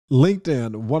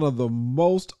LinkedIn, one of the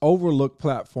most overlooked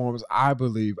platforms I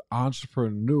believe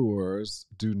entrepreneurs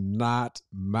do not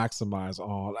maximize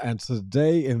on. And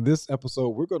today in this episode,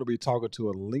 we're going to be talking to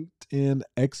a LinkedIn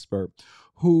expert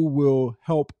who will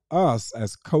help us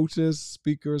as coaches,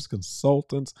 speakers,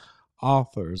 consultants,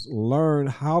 authors learn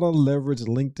how to leverage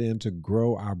LinkedIn to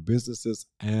grow our businesses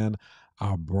and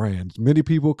our brands. Many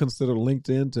people consider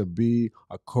LinkedIn to be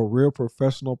a career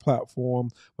professional platform,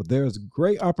 but there is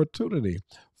great opportunity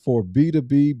for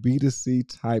B2B, B2C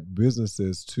type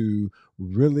businesses to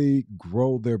really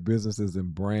grow their businesses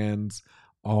and brands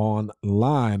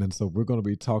online. And so we're going to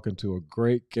be talking to a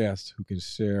great guest who can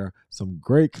share some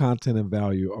great content and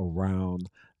value around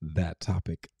that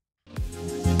topic.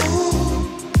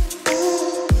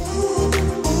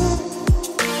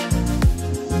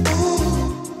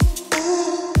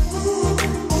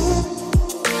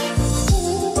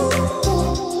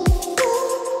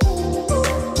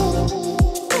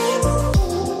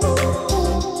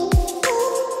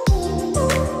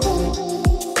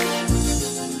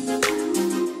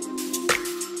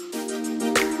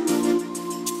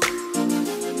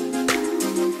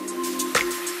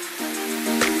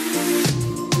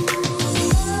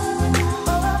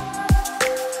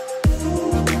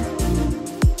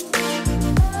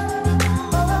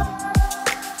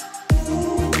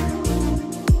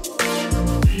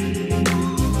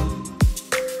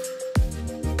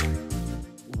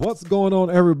 What's going on,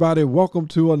 everybody? Welcome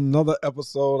to another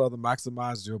episode of the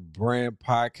Maximize Your Brand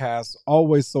podcast.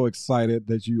 Always so excited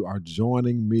that you are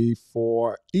joining me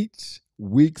for each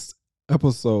week's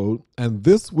episode. And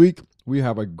this week, we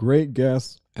have a great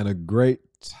guest and a great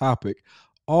topic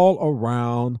all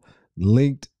around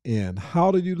LinkedIn.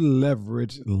 How do you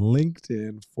leverage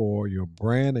LinkedIn for your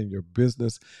brand and your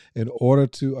business in order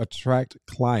to attract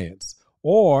clients?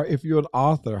 Or if you're an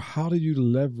author, how do you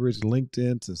leverage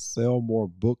LinkedIn to sell more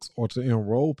books or to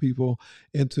enroll people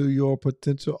into your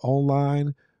potential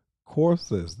online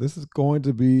courses? This is going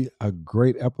to be a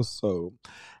great episode.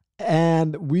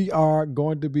 And we are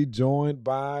going to be joined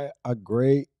by a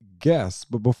great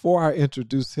guest. But before I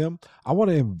introduce him, I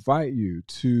want to invite you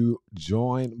to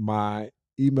join my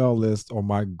email list or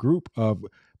my group of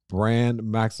brand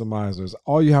maximizers.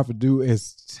 All you have to do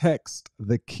is text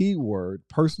the keyword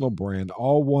personal brand,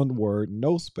 all one word,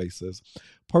 no spaces,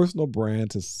 personal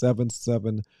brand to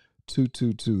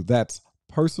 77222. That's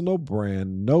personal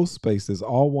brand, no spaces,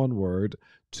 all one word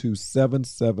to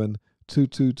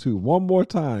 77222. One more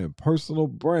time, personal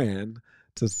brand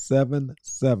to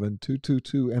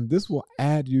 77222. And this will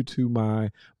add you to my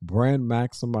brand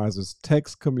maximizers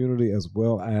text community as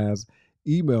well as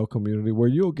email community, where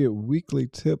you'll get weekly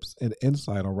tips and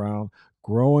insight around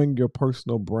growing your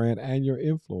personal brand and your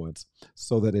influence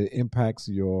so that it impacts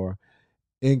your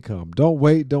income. Don't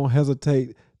wait, don't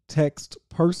hesitate. Text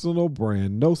personal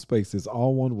brand, no spaces,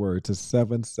 all one word to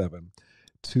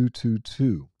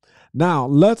 77222. Now,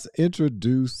 let's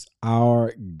introduce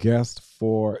our guest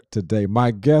for today. My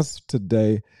guest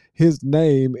today, his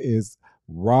name is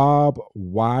Rob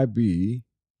YB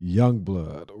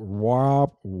Youngblood.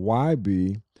 Rob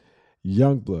YB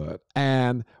Youngblood.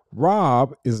 And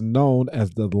Rob is known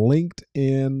as the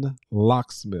LinkedIn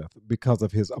locksmith because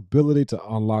of his ability to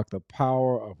unlock the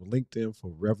power of LinkedIn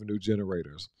for revenue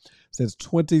generators. Since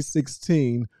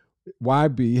 2016,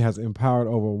 YB has empowered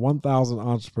over 1,000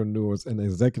 entrepreneurs and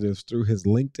executives through his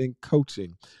LinkedIn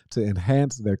coaching to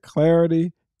enhance their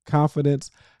clarity,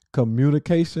 confidence,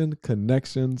 communication,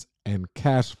 connections, and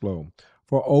cash flow.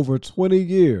 For over 20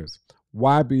 years,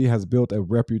 YB has built a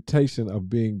reputation of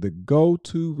being the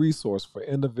go-to resource for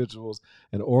individuals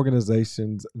and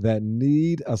organizations that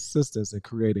need assistance in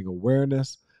creating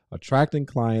awareness, attracting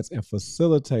clients, and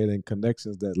facilitating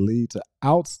connections that lead to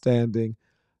outstanding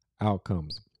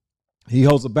outcomes. He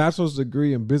holds a bachelor's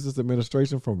degree in business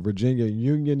administration from Virginia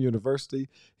Union University.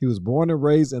 He was born and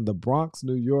raised in the Bronx,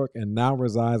 New York, and now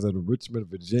resides in Richmond,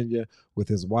 Virginia, with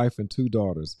his wife and 2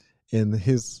 daughters. In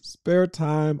his spare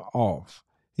time off,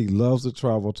 he loves to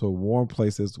travel to warm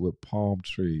places with palm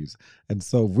trees. And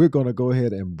so we're going to go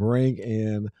ahead and bring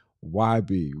in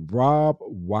YB, Rob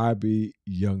YB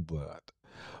Youngblood.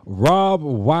 Rob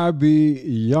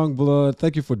YB Youngblood,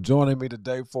 thank you for joining me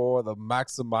today for the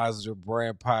Maximize Your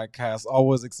Brand podcast.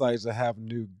 Always excited to have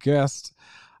new guests.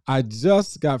 I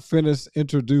just got finished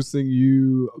introducing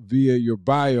you via your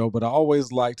bio, but I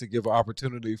always like to give an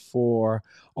opportunity for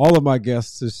all of my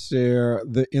guests to share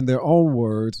in their own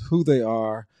words who they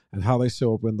are and how they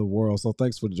show up in the world. So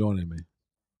thanks for joining me.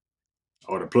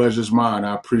 Oh, the pleasure's mine.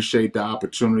 I appreciate the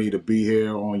opportunity to be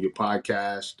here on your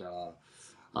podcast.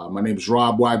 My name is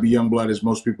Rob YB Youngblood, as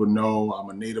most people know.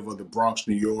 I'm a native of the Bronx,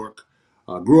 New York.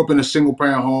 Grew up in a single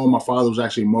parent home. My father was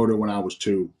actually murdered when I was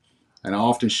 2. And I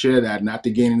often share that, not to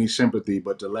gain any sympathy,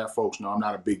 but to let folks know I'm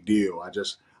not a big deal. I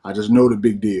just know the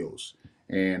big deals.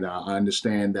 And I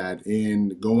understand that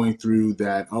in going through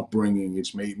that upbringing,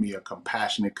 it's made me a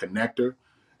compassionate connector.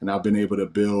 And I've been able to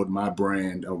build my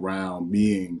brand around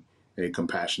being a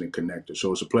compassionate connector.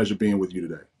 So it's a pleasure being with you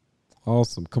today.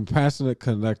 Awesome. Compassionate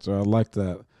connector. I like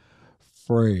that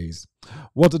phrase.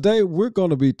 Well, today we're going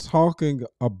to be talking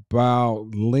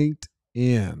about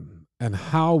LinkedIn and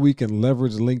how we can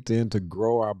leverage LinkedIn to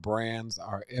grow our brands,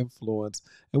 our influence.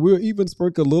 And we'll even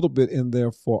sprinkle a little bit in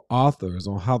there for authors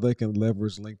on how they can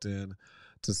leverage LinkedIn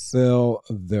to sell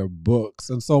their books.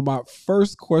 And so, my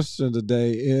first question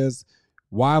today is,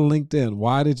 why LinkedIn?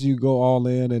 Why did you go all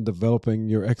in developing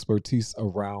your expertise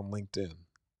around LinkedIn?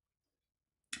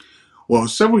 Well,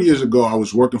 several years ago, I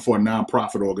was working for a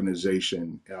nonprofit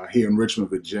organization here in Richmond,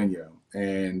 Virginia.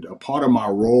 And a part of my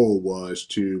role was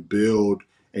to build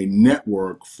a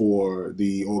network for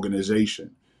the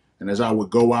organization. And as I would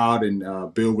go out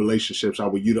and build relationships, I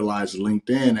would utilize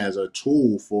LinkedIn as a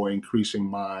tool for increasing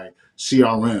my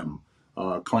CRM,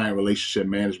 client relationship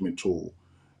management tool.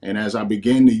 And as I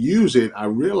began to use it, I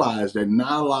realized that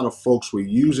not a lot of folks were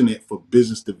using it for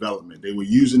business development. They were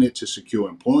using it to secure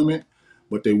employment,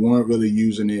 but they weren't really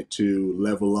using it to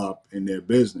level up in their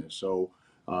business. So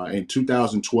in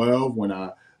 2012, when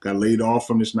I got laid off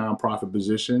from this nonprofit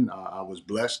position, I was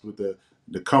blessed with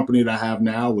the company that I have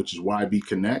now, which is YB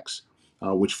Connects,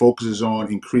 which focuses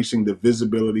on increasing the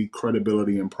visibility,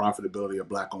 credibility, and profitability of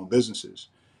Black-owned businesses.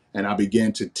 And I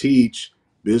began to teach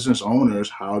business owners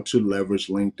how to leverage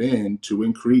LinkedIn to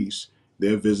increase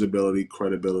their visibility,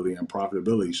 credibility, and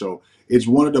profitability. So it's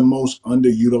one of the most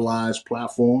underutilized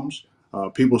platforms.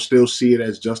 People still see it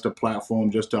as just a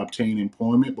platform just to obtain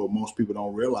employment, but most people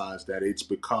don't realize that it's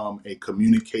become a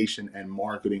communication and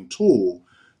marketing tool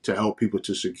to help people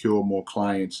to secure more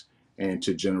clients and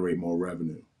to generate more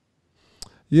revenue.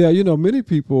 Yeah, many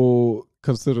people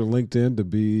consider LinkedIn to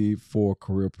be for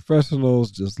career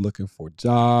professionals just looking for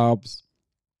jobs,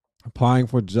 applying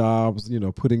for jobs,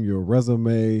 putting your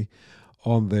resume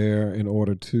on there in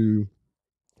order to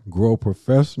grow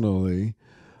professionally.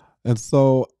 And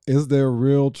so, is there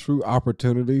real true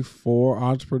opportunity for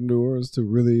entrepreneurs to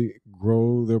really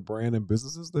grow their brand and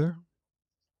businesses there?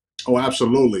 Oh,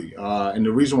 absolutely. And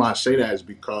the reason why I say that is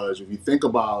because if you think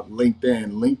about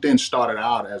LinkedIn, LinkedIn started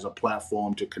out as a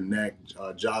platform to connect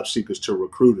job seekers to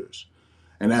recruiters.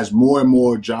 And as more and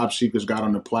more job seekers got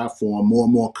on the platform, more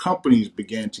and more companies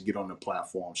began to get on the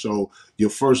platform. So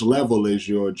your first level is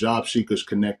your job seekers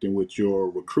connecting with your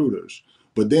recruiters.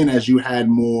 But then as you had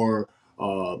more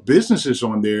businesses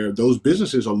on there, those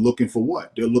businesses are looking for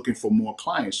what? They're looking for more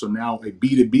clients. So now a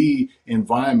B2B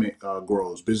environment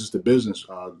grows, business to business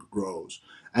grows.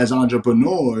 As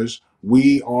entrepreneurs,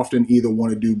 we often either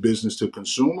want to do business to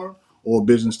consumer or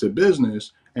business to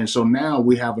business. And so now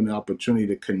we have an opportunity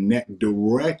to connect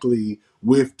directly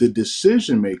with the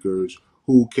decision makers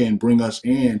who can bring us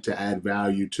in to add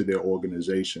value to their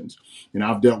organizations. And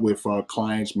I've dealt with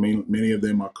clients, many of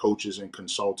them are coaches and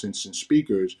consultants and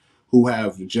speakers who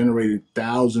have generated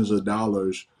thousands of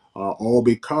dollars, all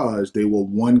because they were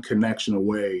one connection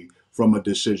away from a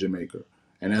decision maker.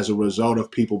 And as a result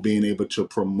of people being able to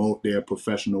promote their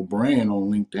professional brand on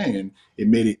LinkedIn, it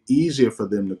made it easier for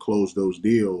them to close those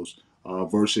deals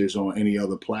versus on any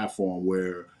other platform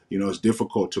where it's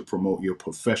difficult to promote your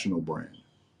professional brand.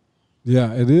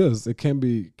 Yeah, it is. It can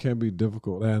be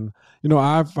difficult, and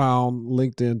I found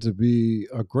LinkedIn to be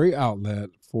a great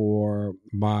outlet for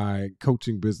my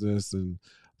coaching business and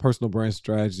personal brand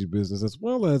strategy business, as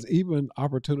well as even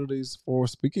opportunities for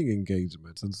speaking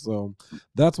engagements. And so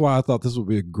that's why I thought this would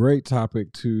be a great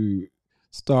topic to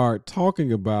start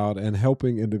talking about and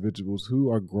helping individuals who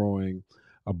are growing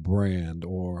a brand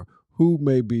or who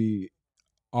may be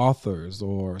authors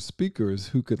or speakers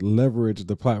who could leverage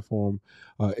the platform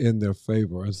in their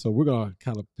favor. And so we're going to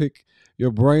kind of pick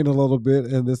your brain a little bit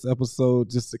in this episode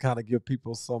just to kind of give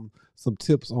people some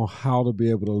tips on how to be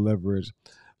able to leverage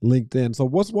LinkedIn. So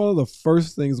what's one of the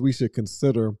first things we should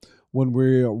consider when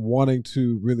we're wanting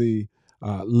to really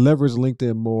leverage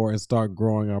LinkedIn more and start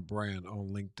growing our brand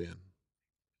on LinkedIn?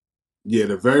 Yeah,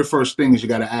 the very first thing is you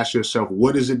got to ask yourself,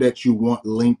 what is it that you want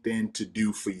LinkedIn to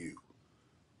do for you?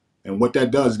 And what that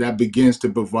does, that begins to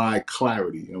provide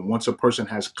clarity. And once a person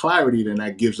has clarity, then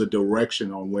that gives a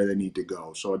direction on where they need to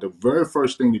go. So the very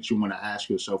first thing that you want to ask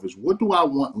yourself is, what do I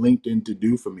want LinkedIn to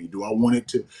do for me? Do I want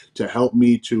it to help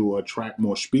me to attract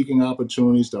more speaking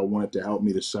opportunities? Do I want it to help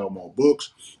me to sell more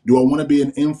books? Do I want to be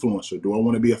an influencer? Do I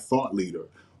want to be a thought leader?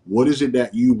 What is it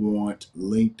that you want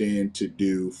LinkedIn to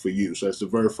do for you? So that's the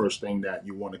very first thing that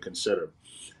you want to consider.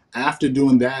 After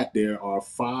doing that, there are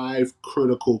five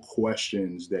critical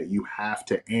questions that you have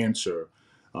to answer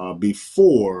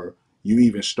before you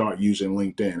even start using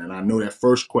LinkedIn. And I know that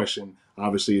first question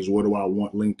obviously is, what do I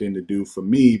want LinkedIn to do for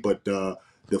me? But the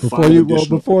five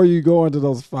additional, Before you go into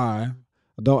those five,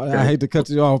 I okay, hate to cut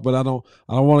you off, but I don't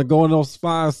want to go in those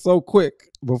five so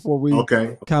quick before we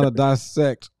okay, kind of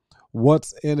dissect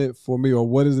what's in it for me, or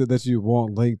what is it that you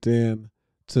want LinkedIn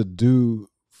to do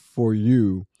for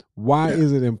you. Why yeah,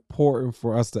 is it important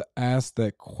for us to ask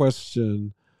that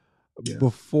question yeah.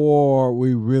 before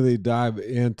we really dive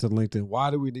into LinkedIn?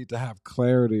 Why do we need to have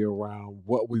clarity around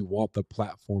what we want the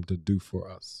platform to do for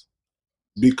us?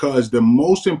 Because the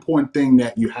most important thing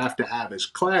that you have to have is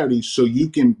clarity so you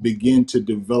can begin to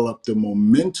develop the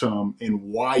momentum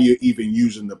in why you're even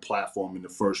using the platform in the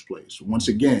first place. Once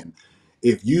Mhm. again,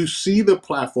 if you see the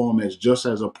platform as just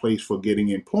as a place for getting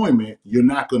employment, you're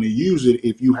not going to use it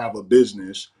if you have a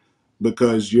business,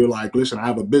 because you're like, listen, I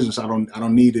have a business, I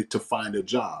don't need it to find a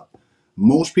job.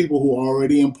 Most people who are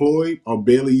already employed are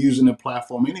barely using the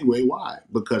platform anyway. Why?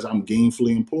 Because I'm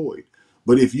gainfully employed.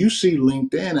 But if you see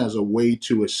LinkedIn as a way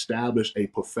to establish a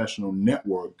professional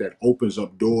network that opens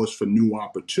up doors for new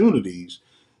opportunities,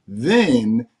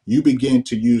 then you begin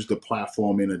to use the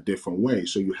platform in a different way.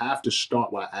 So you have to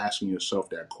start by asking yourself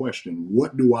that question: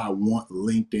 what do I want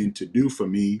LinkedIn to do for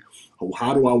me? Or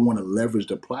how do I want to leverage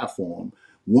the platform?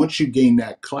 Once you gain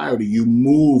that clarity, you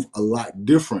move a lot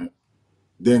different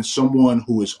than someone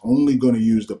who is only going to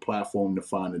use the platform to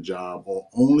find a job, or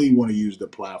only want to use the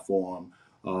platform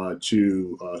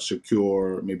to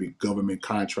secure maybe government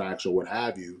contracts or what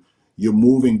have you. You're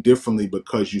moving differently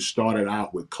because you started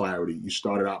out with clarity. You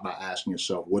started out by asking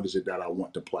yourself, what is it that I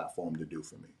want the platform to do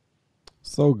for me?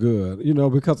 So good,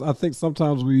 because I think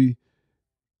sometimes we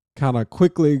kind of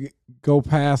quickly go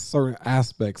past certain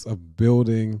aspects of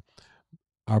building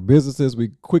our businesses.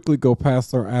 We quickly go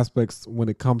past certain aspects when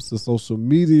it comes to social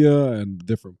media and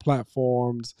different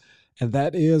platforms. And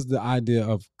that is the idea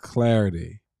of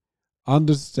clarity,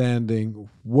 understanding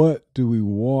what do we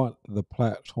want the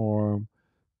platform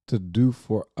to do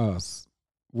for us.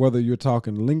 Whether you're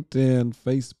talking LinkedIn,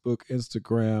 Facebook,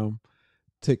 Instagram,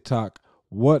 TikTok,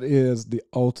 what is the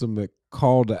ultimate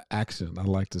call to action, I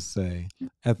like to say,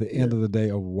 at the Yeah, end of the day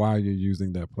of why you're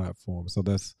using that platform. So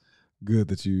that's good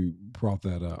that you brought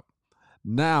that up.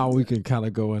 Now we yeah. can kind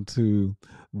of go into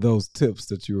those tips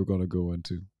that you were going to go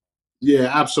into.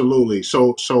 Yeah, absolutely.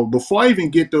 So before I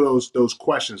even get to those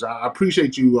questions, I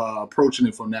appreciate you approaching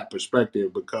it from that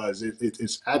perspective, because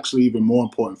it's actually even more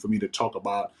important for me to talk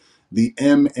about the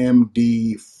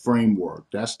MMD framework.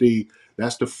 That's the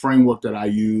framework that I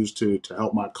use to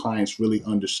help my clients really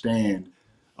understand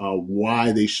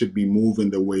why they should be moving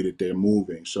the way that they're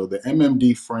moving. So the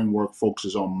MMD framework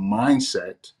focuses on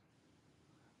mindset,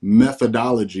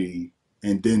 methodology,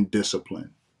 and then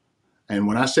discipline. And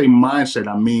when I say mindset,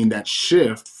 I mean that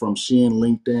shift from seeing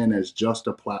LinkedIn as just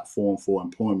a platform for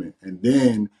employment. And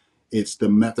then it's the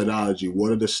methodology. What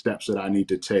are the steps that I need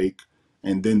to take?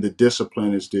 And then the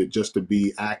discipline is just to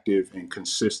be active and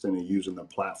consistent in using the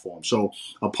platform. So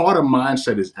a part of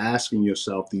mindset is asking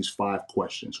yourself these five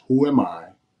questions: who am I?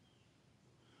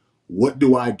 What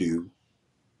do I do?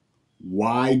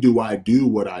 Why do I do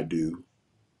what I do?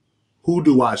 Who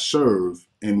do I serve?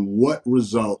 And what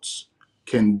results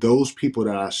can those people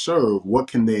that I serve, what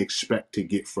can they expect to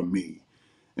get from me?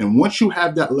 And once you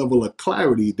have that level of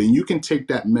clarity, then you can take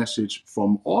that message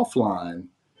from offline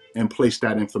and place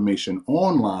that information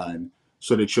online,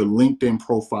 so that your LinkedIn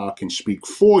profile can speak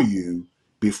for you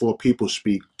before people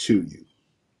speak to you.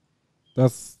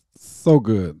 That's so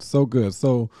good. So good.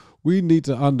 So we need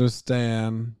to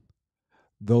understand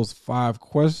those five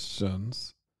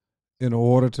questions in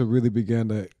order to really begin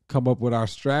to come up with our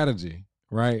strategy,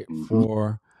 right? Mm-hmm.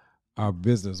 For our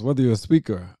business, whether you're a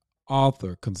speaker,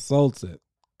 author, consultant,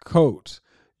 coach,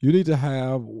 you need to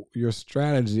have your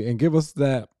strategy and give us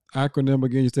that acronym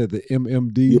again. You said the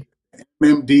MMD.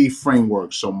 MMD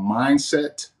framework. So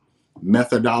mindset,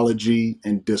 methodology,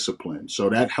 and discipline. So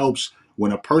that helps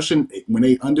when a person, when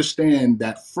they understand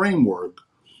that framework,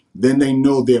 then they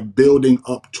know they're building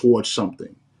up towards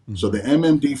something. So Mm-hmm. the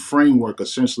MMD framework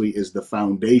essentially is the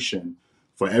foundation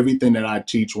for everything that I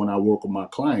teach when I work with my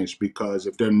clients, because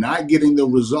if they're not getting the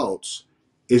results,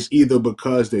 it's either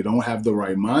because they don't have the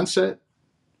right mindset,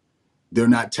 they're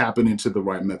not tapping into the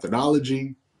right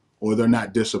methodology, or they're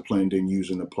not disciplined in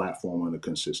using the platform on a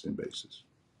consistent basis.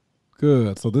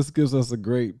 Good. So this gives us a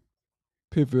great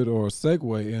pivot or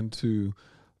segue into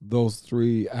those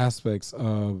three aspects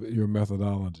of your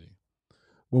methodology.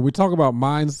 when we talk about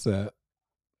mindset,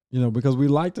 because we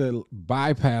like to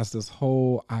bypass this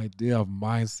whole idea of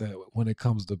mindset when it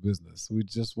comes to business. We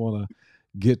just want to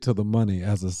get to the money,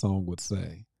 as the song would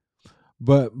say.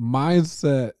 But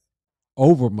mindset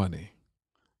over money.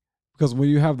 Because when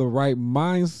you have the right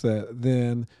mindset,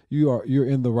 then you're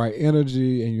in the right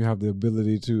energy and you have the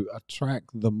ability to attract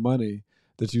the money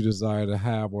that you desire to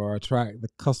have, or attract the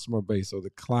customer base or the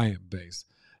client base.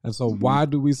 And so Hmm. why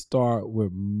do we start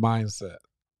with mindset?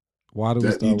 Why do we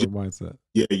That you start just with mindset?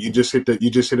 Yeah, you just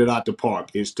hit it out the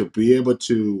park. Is to be able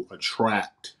to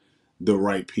attract the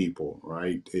right people,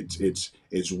 right? It's Mhm. it's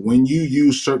it's when you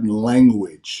use certain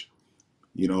language.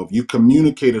 If you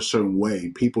communicate a certain way,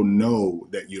 people know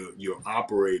that you're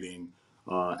operating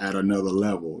at another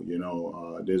level.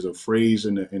 There's a phrase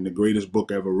in the greatest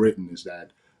book ever written is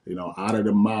that out of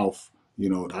the mouth,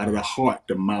 out of the heart,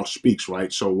 the mouth speaks,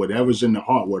 right? So whatever's in the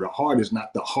heart, where the heart is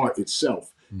not the heart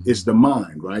itself, it's Mhm. the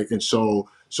mind, right? And so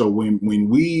when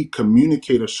we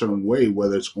communicate a certain way,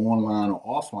 whether it's online or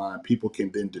offline, people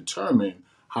can then determine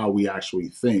how we actually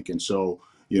think. And so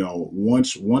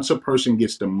once a person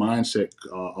gets the mindset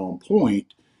on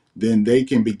point, then they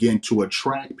can begin to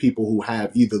attract people who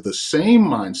have either the same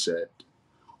mindset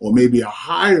or maybe a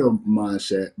higher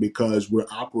mindset, because we're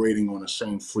operating on the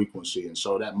same frequency. And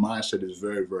so that mindset is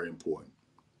very, very important.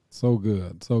 So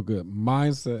good. So good.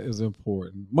 Mindset is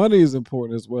important. Money is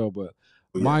important as well, but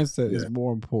Oh, yeah, mindset is yeah,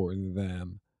 more important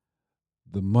than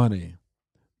the money.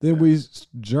 Then yeah. we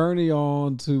journey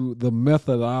on to the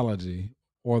methodology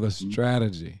or the Mhm,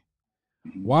 strategy.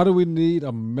 mhm, Why do we need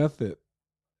a method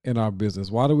in our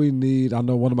business? Why do we need, I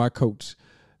know one of my coach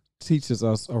teaches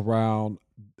us around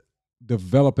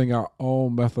developing our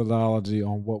own methodology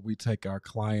on what we take our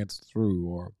clients through,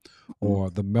 or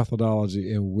mhm. the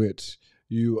methodology in which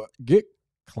you get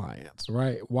clients,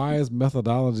 right? Why is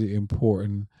methodology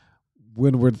important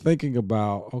when we're thinking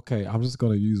about, okay, I'm just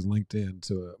going to use LinkedIn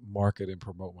to market and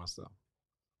promote myself?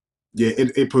 Yeah,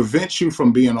 it prevents you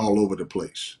from being all over the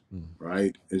place, Mm.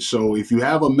 right? And so if you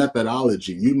have a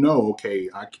methodology, okay,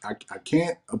 I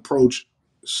can't approach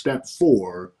step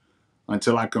 4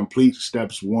 until I complete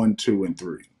steps 1, 2, and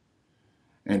 3.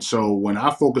 And so when I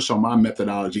focus on my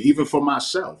methodology, even for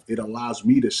myself, it allows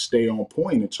me to stay on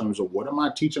point in terms of what am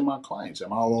I teaching my clients?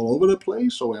 Am I all over the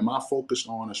place, or am I focused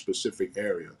on a specific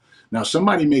area? Now,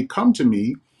 somebody may come to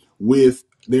me with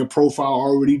their profile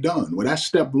already done. Well, that's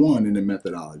step 1 in the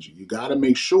methodology. You got to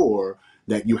make sure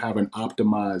that you have an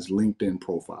optimized LinkedIn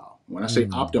profile. When I say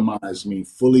Mm. optimized, I mean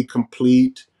fully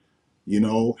complete,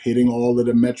 hitting all of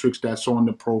the metrics that's on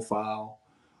the profile,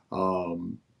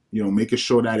 um, making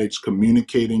sure that it's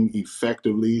communicating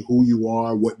effectively who you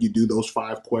are, what you do, those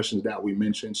 5 questions that we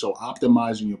mentioned. So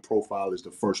optimizing your profile is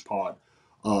the first part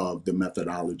of the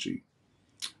methodology.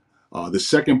 The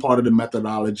second part of the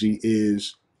methodology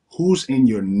is who's in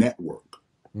your network.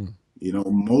 Mm.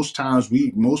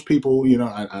 Most people,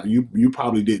 you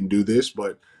probably didn't do this,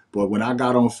 but when I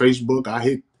got on Facebook, I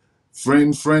hit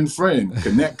friend, friend, friend,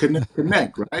 connect, connect,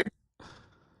 connect, right?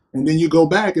 And then you go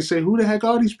back and say, who the heck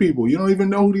are these people? You don't even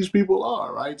know who these people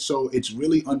are, right? So it's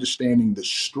really understanding the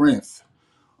strength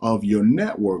of your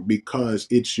network, because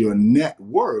it's your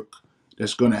network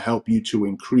that's going to help you to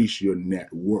increase your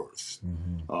net worth.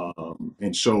 Mhm.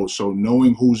 And so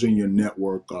knowing who's in your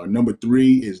network. Number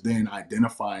 3 is then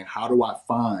identifying, how do I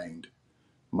find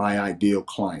my ideal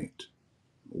client?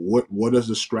 What are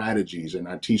the strategies? And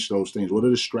I teach those things. What are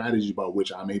the strategies by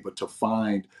which I'm able to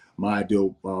find my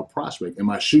ideal prospect? Am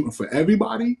I shooting for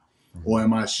everybody, or Mhm.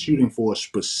 am I shooting for a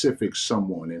specific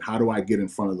someone? And how do I get in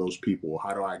front of those people?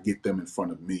 How do I get them in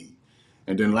front of me?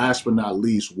 And then last but not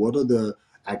least, what are the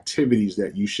activities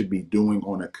that you should be doing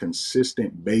on a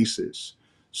consistent basis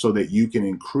so that you can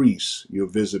increase your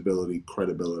visibility,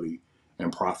 credibility,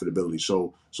 and profitability?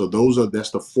 So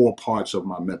that's the 4 parts of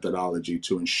my methodology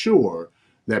to ensure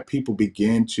that people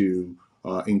begin to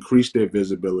increase their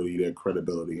visibility, their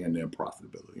credibility, and their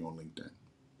profitability on LinkedIn.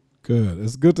 Good.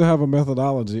 It's good to have a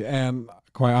methodology. And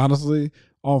quite honestly,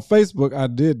 on Facebook, I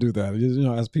did do that.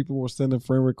 As people were sending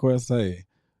friend requests, hey,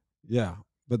 yeah.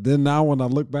 But then now when I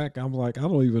look back, I'm like, I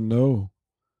don't even know.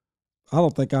 I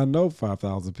don't think I know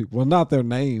 5,000 people. Well, not their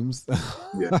names,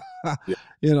 Yeah,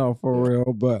 yeah, for yeah.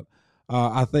 real. But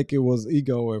I think it was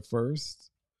ego at first.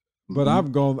 But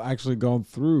Hmm. I've actually gone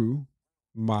through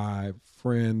my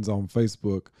friends on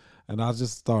Facebook, and I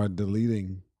just started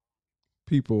deleting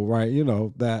people, right?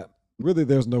 That really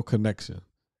there's no connection.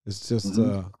 It's just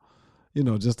Hmm.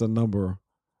 just a number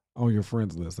on your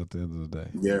friends list at the end of the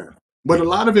day. Yeah. But a Mhm.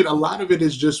 lot of it, a lot of it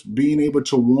is just being able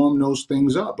to warm those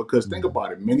things up. Because think Mhm.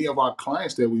 about it, many of our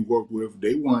clients that we work with,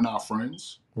 they weren't our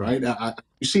friends. Right. right?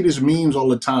 You see these memes all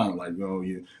the time, like,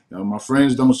 my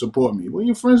friends don't support me. Well,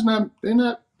 your friends they're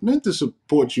not meant to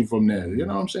support you from there. You Mm-hmm.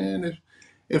 know what I'm saying?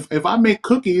 If I make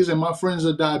cookies and my friends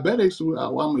are diabetics,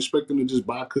 well, I'm expecting to just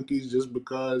buy cookies just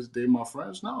because they're my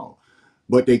friends? No,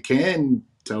 but they can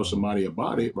tell Mm-hmm. somebody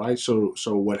about it, right? So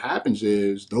what happens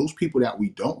is those people that we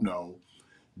don't know,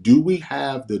 do we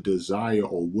have the desire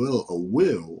or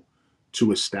will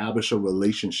to establish a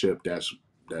relationship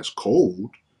that's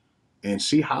cold and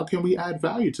see how can we add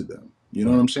value to them? You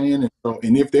know what Right. I'm saying?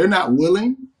 And if they're not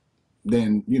willing,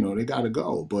 then they got to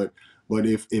go. But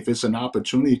if it's an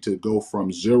opportunity to go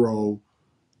from 0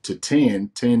 to 10,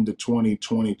 10 to 20,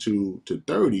 22 to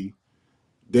 30,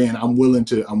 then I'm willing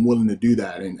to do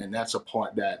that. And that's a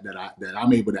part that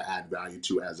I'm able to add value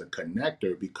to as a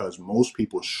connector, because most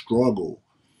people struggle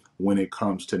when it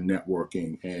comes to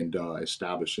networking and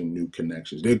establishing new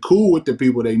connections. They're cool with the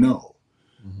people they know,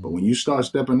 but Mm-hmm. when you start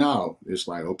stepping out, it's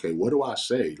like, okay, what do I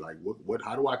say? Like,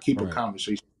 how do I keep a Right.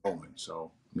 conversation going?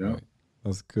 So, yeah. Right.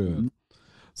 That's good. Hmm.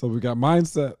 So we got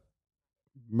mindset,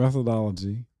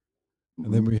 methodology,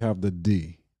 and then Hmm. we have the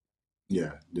D,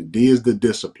 Yeah. The D is the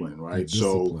discipline, the right?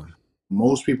 So, discipline.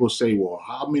 most people say, well,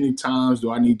 how many times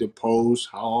do I need to post?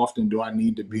 How often do I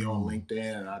need to be on Mm.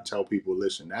 LinkedIn? And I tell people,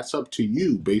 listen, that's up to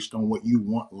you based on what you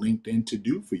want LinkedIn to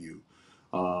do for you.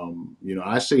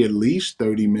 I say at least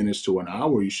 30 minutes to an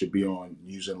hour you should be on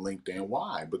using LinkedIn.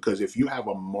 Why? Because if you have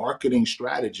a marketing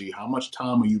strategy, how much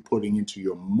time are you putting into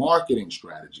your marketing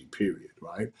strategy, period,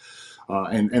 right?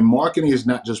 And marketing is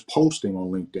not just posting on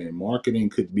LinkedIn. Marketing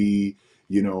could be,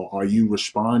 are you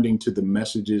responding to the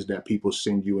messages that people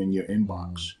send you in your Mm.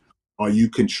 inbox? Are you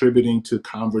contributing to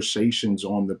conversations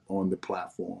on the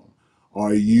platform?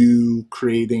 Are you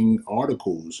creating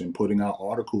articles and putting out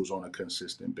articles on a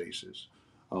consistent basis?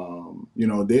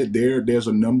 There's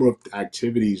a number of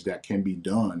activities that can be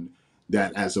done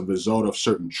that, as a result of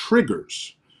certain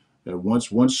triggers, that once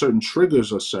certain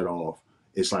triggers are set off,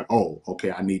 it's like, oh,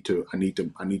 okay, I need to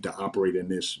operate in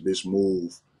this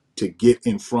move to get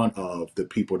in front of the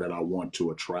people that I want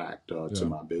to attract to Yeah.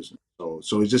 my business.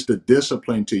 So it's just the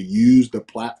discipline to use the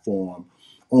platform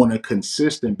on a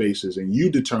consistent basis, and you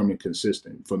determine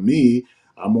consistent. For me,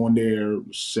 I'm on there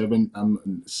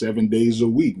 7 days a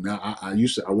week. Now I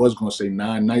was gonna say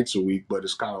 9 nights a week, but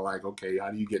it's kind of like, okay, how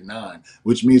do you get nine?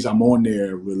 Which means I'm on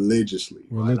there religiously,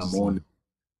 right? Religiously.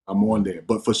 I'm on Yeah. there.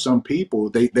 But for some people,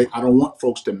 they I don't want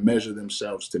folks to measure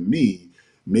themselves to me.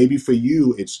 Maybe for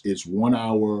you, it's 1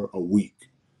 hour a week,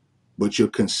 but you're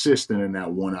consistent in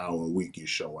that 1 hour a week you're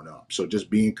showing up. So just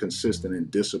being Mhm. consistent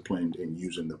and disciplined in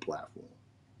using the platform.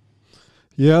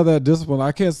 Yeah, that discipline.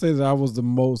 I can't say that I was the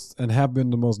most and have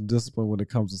been the most disciplined when it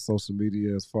comes to social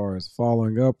media as far as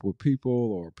following up with people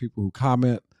or people who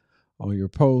comment on your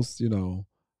posts.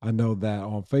 I know that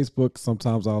on Facebook,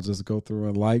 sometimes I'll just go through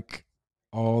and like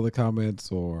all the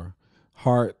comments or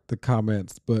heart the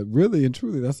comments. But really and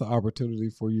truly, that's an opportunity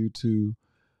for you to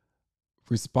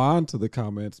respond to the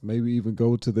comments, maybe even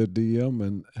go to their DM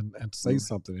and say Mhm.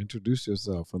 something, introduce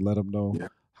yourself, and let them know Yeah.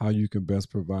 how you can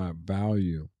best provide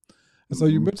value. And so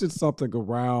you Hmm. mentioned something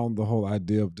around the whole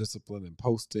idea of discipline and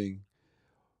posting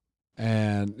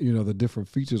and the different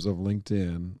features of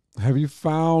LinkedIn. Have you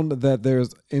found that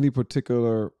there's any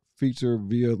particular feature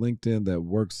via LinkedIn that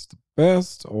works the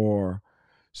best, or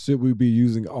should we be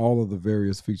using all of the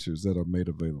various features that are made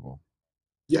available?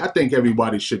 Yeah, I think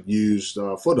everybody should use,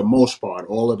 for the most part,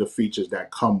 all of the features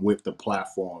that come with the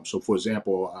platform. So, for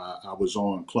example, I was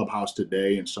on Clubhouse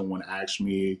today, and someone asked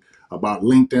me about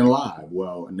LinkedIn Live.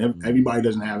 Well, Mm. everybody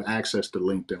doesn't have access to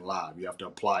LinkedIn Live. You have to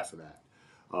apply for that.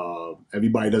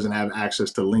 Everybody doesn't have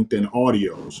access to LinkedIn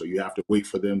Audio, so you have to wait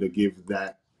for them to give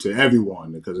that to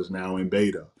everyone because it's now in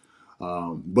beta.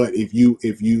 But if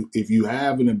you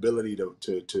have an ability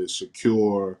to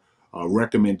secure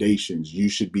recommendations, you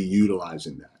should be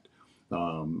utilizing that.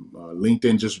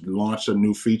 LinkedIn just launched a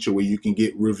new feature where you can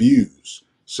get reviews,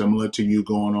 similar to you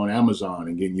going on Amazon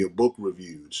and getting your book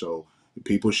reviewed. So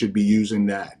people should be using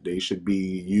that. They should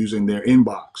be using their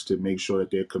inbox to make sure that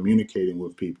they're communicating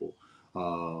with people.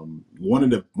 One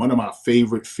of my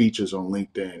favorite features on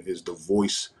LinkedIn is the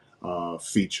voice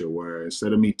feature, where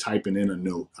instead of me typing in a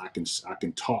note, I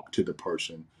can talk to the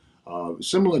person.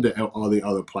 Similar to all the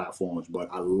other platforms, but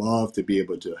I love to be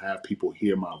able to have people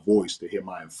hear my voice, to hear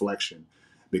my inflection.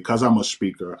 Because I'm a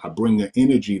speaker, I bring an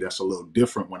energy that's a little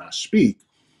different when I speak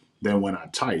than when I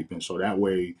type, and so that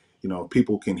way,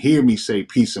 people can hear me say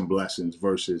peace and blessings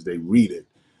versus they read it.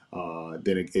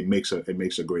 Then it makes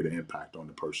a greater impact on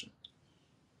the person.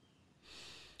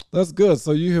 That's good.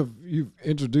 So you've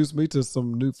introduced me to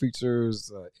some new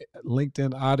features,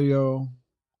 LinkedIn audio,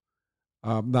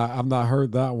 I've not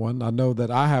heard that one. I know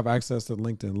that I have access to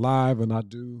LinkedIn Live, and I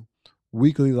do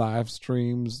weekly live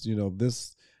streams. You know,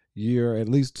 this year at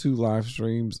least 2 live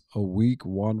streams a week.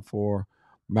 One for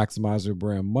Maximize Your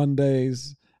Brand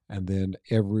Mondays, and then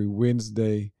every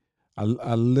Wednesday,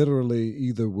 I literally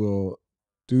either will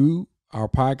do our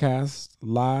podcast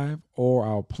live or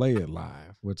I'll play it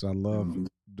live, which I love Mhm.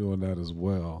 doing that as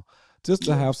well, just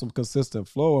to Yeah. have some consistent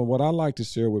flow. And what I like to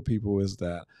share with people is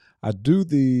that I do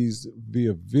these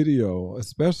via video,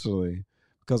 especially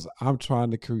because I'm trying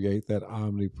to create that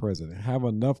omnipresent, have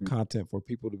enough content for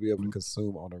people to be able to Mhm.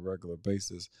 consume on a regular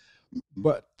basis,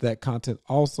 but that content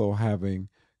also having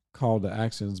call to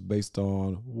actions based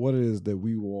on what it is that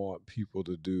we want people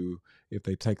to do if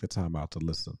they take the time out to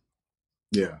listen.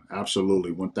 Yeah,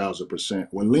 absolutely, 1000%.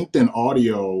 When LinkedIn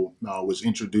Audio was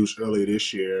introduced earlier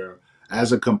this year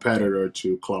as a competitor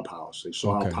to Clubhouse, they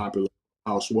saw how Okay. popular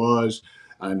Clubhouse was.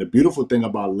 And the beautiful thing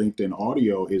about LinkedIn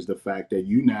Audio is the fact that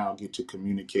you now get to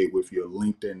communicate with your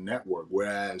LinkedIn network.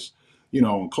 Whereas,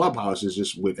 on Clubhouse is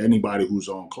just with anybody who's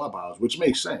on Clubhouse, which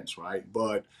makes sense, right?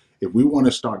 But if we want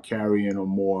to start carrying a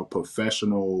more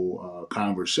professional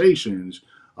conversations,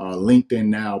 LinkedIn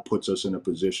now puts us in a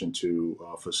position to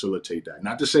facilitate that.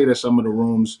 Not to say that some of the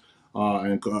rooms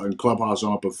in Clubhouse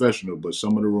aren't professional, but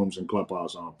some of the rooms in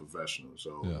Clubhouse aren't professional.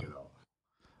 So, Yeah. yeah.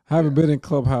 Haven't been in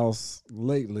Clubhouse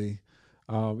lately.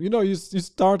 You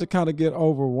start to kind of get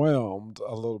overwhelmed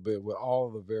a little bit with all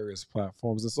of the various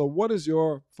platforms. And so, what is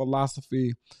your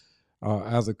philosophy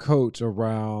as a coach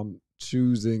around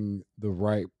choosing the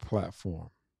right platform?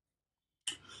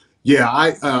 Yeah,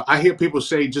 I hear people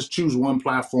say just choose one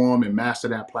platform and master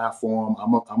that platform.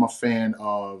 I'm a fan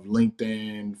of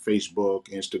LinkedIn, Facebook,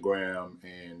 Instagram,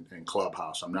 and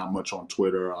Clubhouse. I'm not much on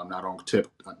Twitter. I'm not on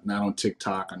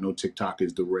TikTok. I know TikTok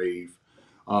is the rave.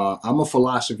 I'm a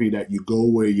philosophy that you go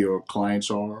where your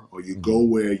clients are, or you go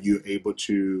Mm-hmm. where you're able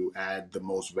to add the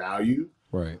most value.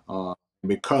 Right. Uh,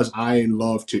 because I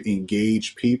love to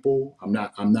engage people. I'm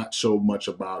not so much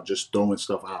about just throwing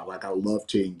stuff out. Like I love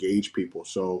to engage people.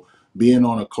 So being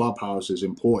on a Clubhouse is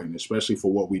important, especially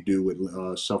for what we do with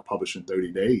self-publishing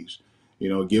 30 days.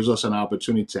 It gives us an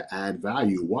opportunity to add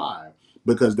value. Why?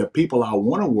 Because the people I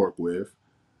want to work with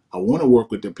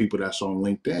the people that's on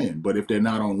LinkedIn. But if they're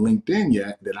not on LinkedIn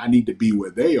yet, then I need to be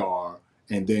where they are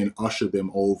and then usher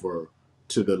them over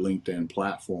to the LinkedIn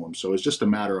platform. So it's just a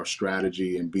matter of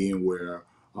strategy and being where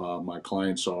my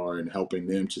clients are and helping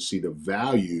them to see the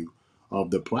value of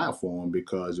the platform,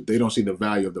 because if they don't see the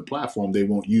value of the platform, they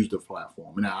won't use the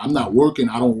platform. Now, I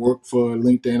don't work for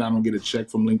LinkedIn. I don't get a check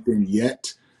from LinkedIn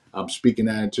yet. I'm speaking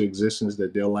that into existence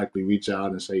that they'll likely reach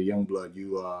out and say, Youngblood,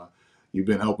 you've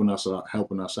been helping us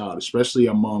out, especially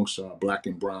amongst Black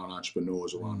and Brown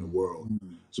entrepreneurs around the Mm. world.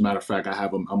 As a matter of fact,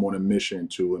 I'm on a mission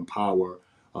to empower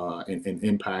and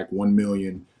impact 1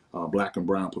 million Black and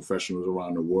Brown professionals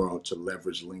around the world to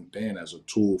leverage LinkedIn as a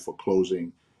tool for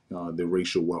closing the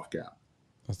racial wealth gap.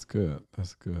 That's good.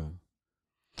 That's good.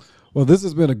 Well, this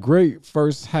has been a great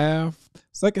first half.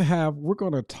 Second half, we're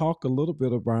going to talk a little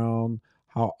bit around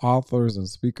how authors and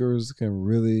speakers can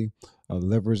really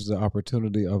leverage the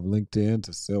opportunity of LinkedIn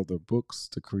to sell their books,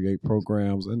 to create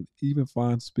programs, and even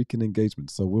find speaking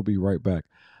engagements. So we'll be right back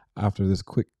after this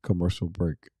quick commercial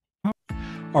break.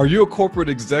 Are you a corporate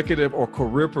executive or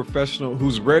career professional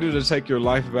who's ready to take your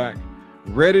life back,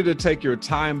 ready to take your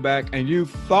time back, and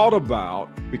you've thought about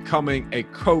becoming a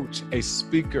coach, a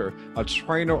speaker, a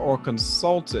trainer, or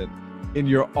consultant in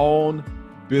your own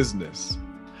business?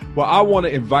 Well, I want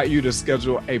to invite you to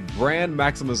schedule a brand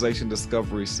maximization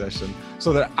discovery session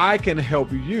so that I can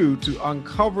help you to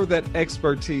uncover that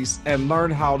expertise and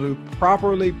learn how to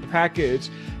properly package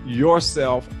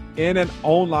yourself in an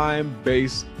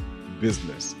online-based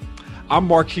business. I'm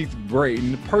Markeith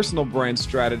Brayton, personal brand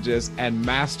strategist and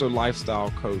master lifestyle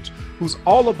coach, who's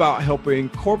all about helping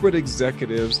corporate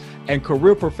executives and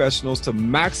career professionals to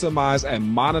maximize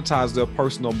and monetize their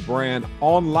personal brand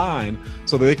online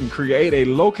so that they can create a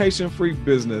location-free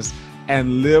business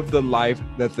and live the life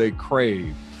that they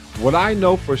crave. What I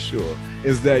know for sure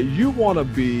is that you want to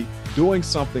be doing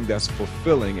something that's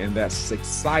fulfilling and that's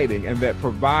exciting and that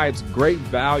provides great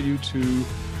value to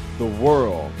the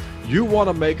world. You want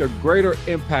to make a greater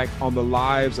impact on the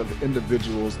lives of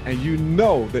individuals, and you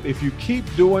know that if you keep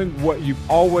doing what you've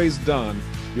always done,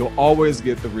 you'll always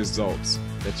get the results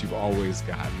that you've always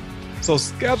gotten. So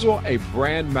schedule a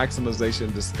brand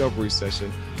maximization discovery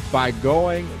session by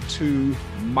going to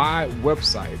my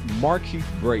website,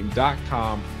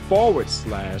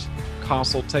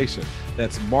 markeithbrayton.com/consultation.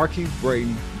 That's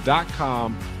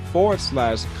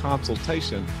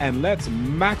markeithbrayton.com/consultation, and let's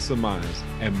maximize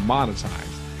and monetize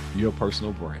your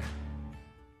personal brand.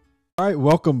 All right,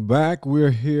 welcome back. We're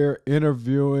here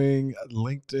interviewing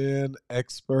LinkedIn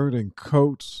expert and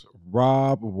coach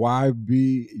Rob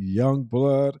YB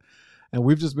Youngblood. And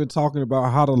we've just been talking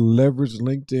about how to leverage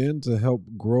LinkedIn to help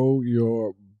grow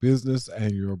your business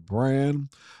and your brand.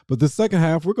 But the second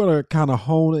half, we're going to kind of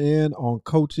hone in on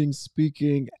coaching,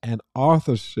 speaking, and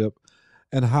authorship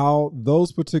and how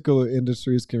those particular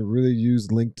industries can really use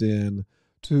LinkedIn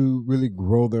to really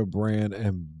grow their brand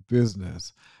and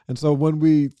business. And so when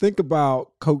we think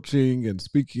about coaching and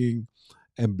speaking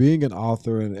and being an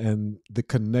author and the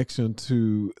connection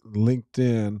to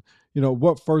LinkedIn,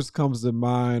 what first comes to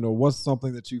mind, or what's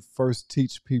something that you first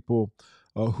teach people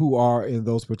who are in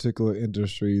those particular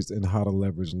industries and how to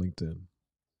leverage LinkedIn?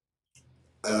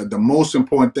 The most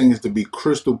important thing is to be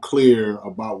crystal clear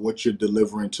about what you're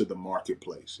delivering to the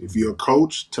marketplace. If you're a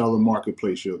coach, tell the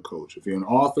marketplace you're a coach. If you're an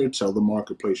author, tell the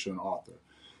marketplace you're an author.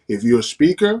 If you're a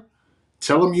speaker,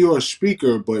 tell them you're a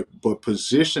speaker, but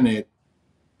position it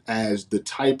as the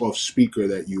type of speaker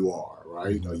that you are,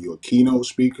 right? Are Mm-hmm. you a keynote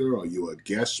speaker? Are you a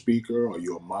guest speaker? Are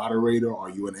you a moderator?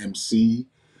 Are you an MC?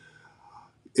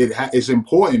 It's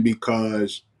important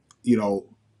because, you know,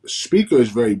 speaker is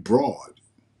very broad,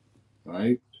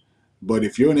 right? But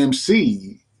if you're an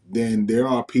MC, then there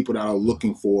are people that are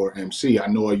looking for MC. I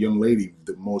know a young lady,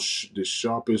 the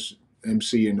sharpest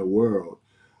MC in the world,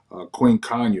 Quinn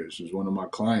Conyers is one of my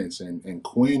clients, and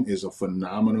Quinn is a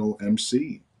phenomenal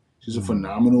MC. She's a Mm.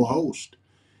 phenomenal host,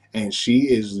 and she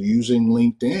is using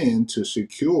LinkedIn to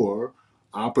secure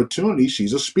opportunities.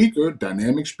 She's a speaker,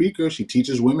 dynamic speaker. She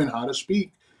teaches women how to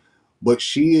speak, but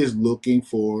she is looking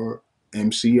for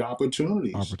MC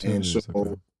opportunities, and Opportunities.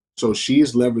 Okay. so she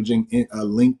is leveraging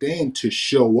LinkedIn to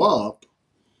show up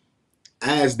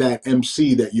as that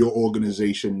MC that your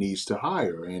organization needs to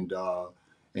hire,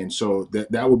 and so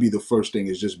that would be the first thing,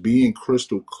 is just being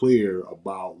crystal clear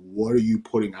about what are you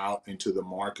putting out into the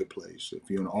marketplace.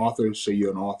 If you're an author, say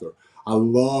you're an author. I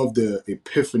love the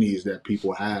epiphanies that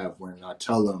people have when I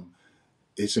tell them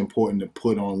it's important to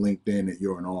put on LinkedIn that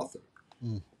you're an author,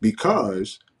 Mm.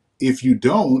 because if you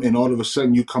don't, and all of a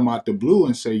sudden you come out the blue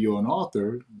and say you're an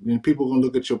author, then people are going to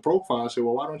look at your profile and say,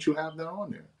 well, why don't you have that on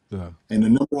there? Yeah. And the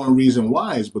number one reason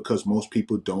why is because most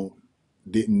people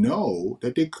didn't know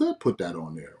that they could put that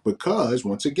on there. Because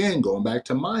once again, going back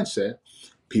to mindset,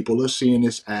 people are seeing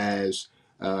this as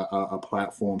a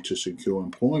platform to secure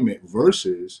employment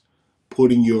versus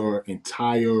putting your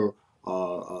entire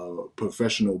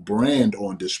professional brand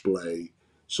on display.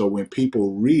 So when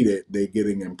people read it, they get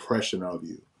an impression of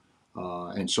you.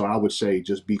 And so I would say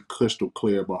just be crystal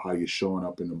clear about how you're showing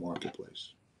up in the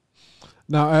marketplace.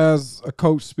 Now, as a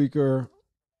coach, speaker,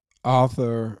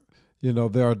 author,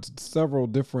 there are several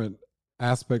different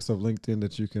aspects of LinkedIn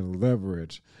that you can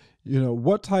leverage.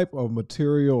 What type of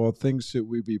material or things should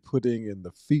we be putting in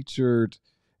the featured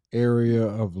area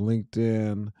of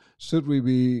LinkedIn? Should we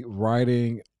be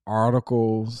writing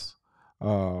articles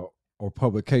uh, or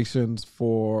publications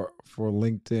for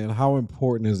LinkedIn? How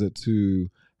important is it to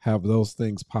have those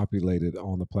things populated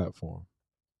on the platform?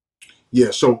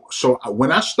 Yeah, so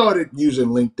when I started using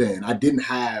LinkedIn, I didn't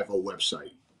have a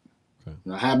website. Okay.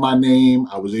 I had my name.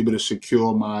 I was able to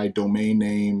secure my domain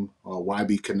name,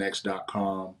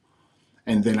 ybconnects.com,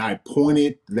 and then I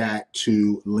pointed that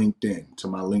to LinkedIn, to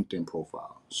my LinkedIn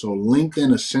profile. So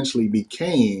LinkedIn essentially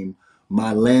became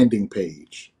my landing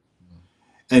page.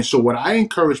 And so what I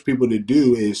encourage people to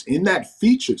do is, in that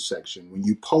featured section, when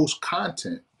you post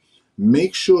content,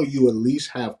 make sure you at least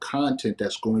have content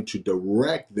that's going to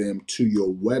direct them to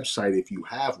your website if you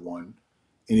have one.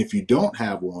 And if you don't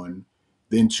have one,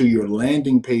 then to your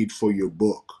landing page for your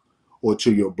book or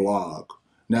to your blog.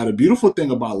 Now, the beautiful thing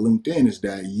about LinkedIn is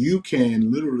that you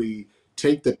can literally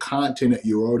take the content that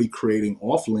you're already creating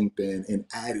off LinkedIn and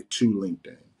add it to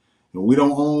LinkedIn. We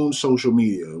don't own social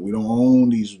media. We don't own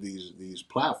these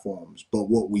platforms. But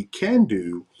what we can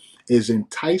do is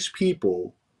entice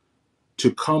people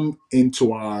to come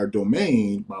into our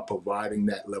domain by providing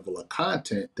that level of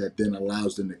content that then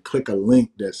allows them to click a link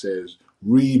that says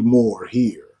read more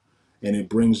here, and it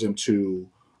brings them to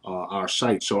our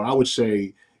site. So I would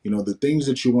say, the things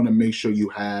that you want to make sure you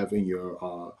have in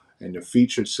the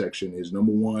featured section is,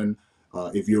 number one,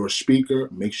 if you're a speaker,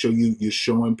 make sure you're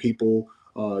showing people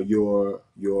your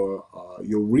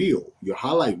reel, your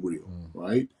highlight reel, Mm.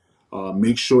 right?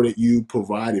 Make sure that you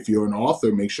provide, if you're an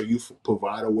author, make sure you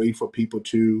provide a way for people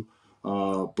to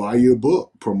buy your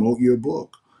book, promote your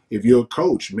book. If you're a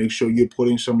coach, make sure you're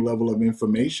putting some level of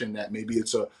information, that maybe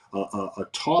it's a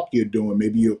talk you're doing,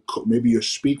 maybe you're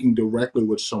speaking directly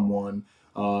with someone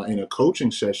in a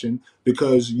coaching session,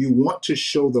 because you want to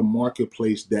show the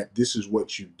marketplace that this is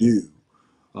what you do.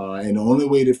 And the only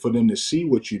way for them to see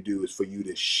what you do is for you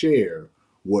to share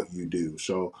what you do.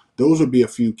 So those would be a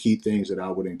few key things that I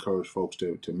would encourage folks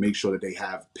to make sure that they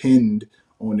have pinned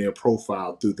on their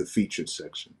profile through the featured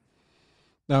section.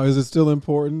 Now, is it still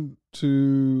important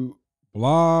to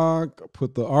blog,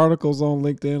 put the articles on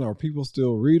LinkedIn? Are people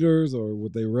still readers, or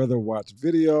would they rather watch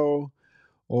video?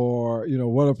 Or,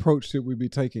 what approach should we be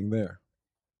taking there?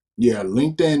 Yeah,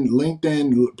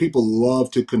 LinkedIn, people love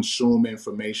to consume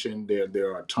information.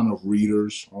 There are a ton of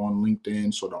readers on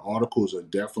LinkedIn, so the articles are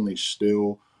definitely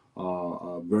still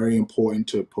very important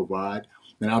to provide.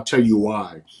 And I'll tell you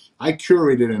why. I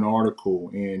curated an article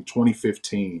in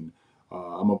 2015.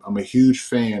 I'm a huge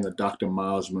fan of Dr.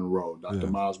 Miles Monroe. Dr. Yeah.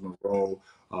 Miles Monroe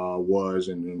was,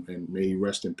 and may he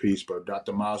rest in peace, but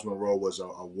Dr. Miles Monroe was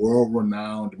a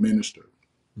world-renowned minister.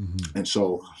 Hmm. And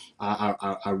so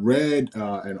I read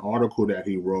an article that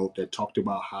he wrote that talked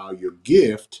about how your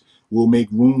gift will make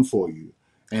room for you.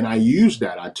 And I used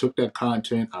that. I took that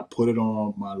content, I put it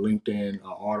on my LinkedIn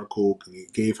article,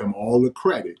 gave him all the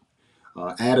credit,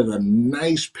 added a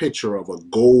nice picture of a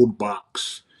gold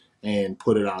box, and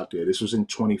put it out there. This was in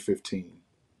 2015.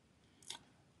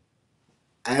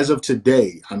 As of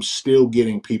today, I'm still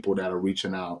getting people that are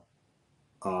reaching out,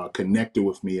 connected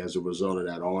with me as a result of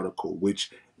that article,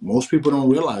 which most people don't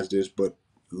realize this, but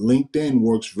LinkedIn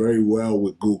works very well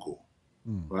with Google,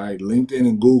 Mm. right? LinkedIn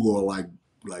and Google are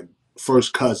like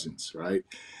first cousins, right?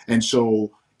 And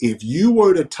so if you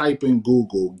were to type in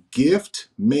Google gift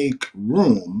make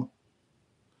room,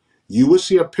 you would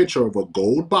see a picture of a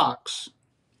gold box,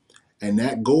 and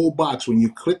that gold box, when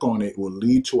you click on it, will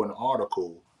lead to an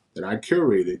article that I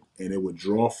curated, and it would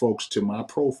draw folks to my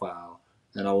profile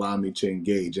and allow me to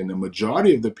engage. And the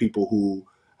majority of the people who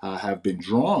have been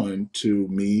drawn to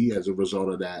me as a result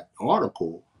of that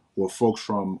article were folks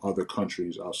from other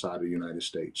countries outside of the United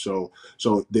States. So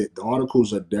the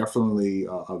articles are definitely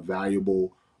a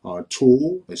valuable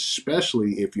tool,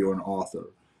 especially if you're an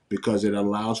author, because it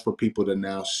allows for people to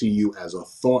now see you as a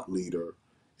thought leader,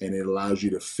 and it allows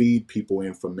you to feed people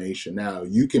information. Now,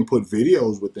 you can put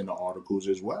videos within the articles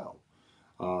as well.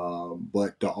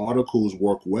 But the articles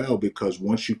work well because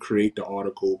once you create the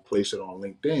article, place it on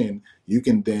LinkedIn, you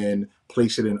can then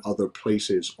place it in other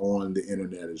places on the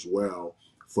internet as well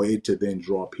for it to then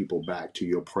draw people back to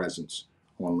your presence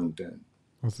on LinkedIn.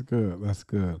 That's good. That's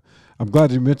good. I'm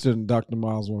glad you mentioned Dr.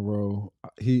 Miles Monroe.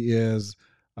 He is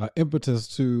impetus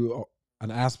to an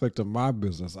aspect of my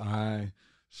business. I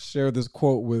share this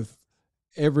quote with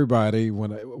everybody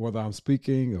whether I'm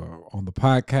speaking or on the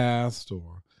podcast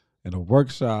or in a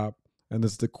workshop, and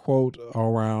it's the quote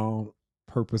around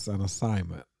purpose and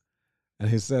assignment. And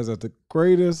he says that the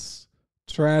greatest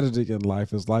tragedy in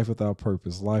life is life without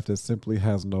purpose, life that simply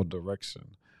has no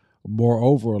direction.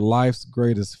 Moreover, life's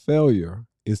greatest failure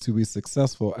is to be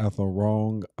successful at the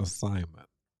wrong assignment.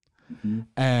 Mm-hmm.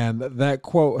 And that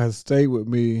quote has stayed with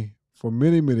me for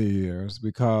many, many years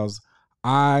because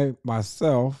I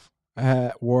myself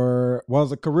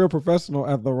was a career professional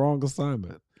at the wrong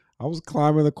assignment. I was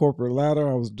climbing the corporate ladder.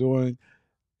 I was doing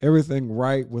everything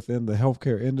right within the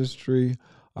healthcare industry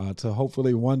to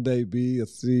hopefully one day be a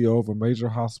CEO of a major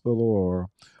hospital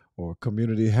or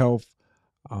community health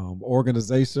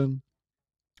organization.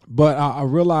 But I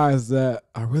realized that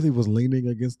I really was leaning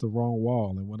against the wrong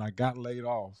wall. And when I got laid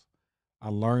off, I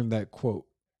learned that quote.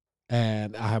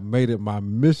 And I have made it my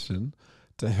mission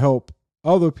to help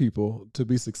other people to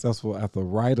be successful at the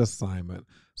right assignment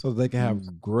so that they can Mm-hmm.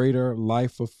 have greater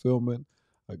life fulfillment,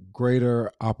 a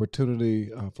greater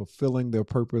opportunity fulfilling their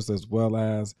purpose as well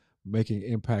as making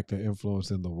impact and influence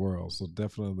in the world. So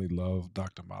definitely love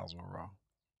Dr. Miles Monroe.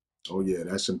 Oh yeah,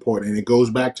 that's important. And it goes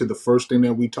back to the first thing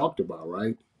that we talked about,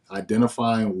 right?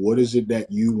 Identifying what is it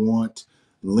that you want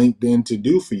LinkedIn to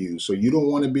do for you. So you don't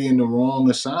want to be in the wrong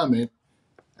assignment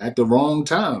at the wrong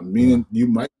time, Yeah, meaning you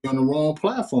might be on the wrong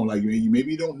platform. Like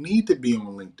maybe you don't need to be on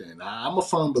LinkedIn. I'm a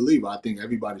firm believer. I think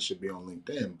everybody should be on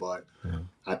LinkedIn, but yeah,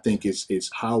 I think it's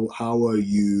how are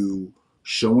you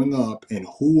showing up and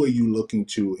who are you looking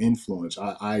to influence?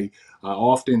 I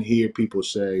often hear people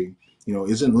say,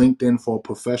 isn't LinkedIn for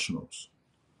professionals?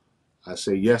 I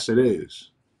say, yes, it is.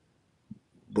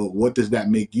 But what does that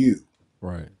make you?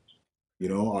 right.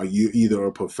 Are you either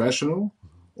a professional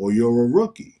or you're a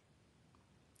rookie?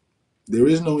 There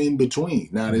is no in between.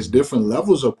 Now, there's Mm-hmm. different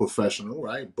levels of professional,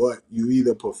 right? But you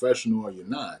either professional or you're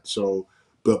not. So,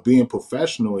 but being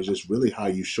professional is just really how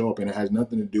you show up, and it has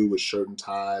nothing to do with shirt and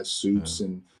ties, Yeah, suits,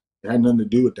 and it had nothing to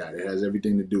do with that. It has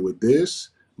everything to do with this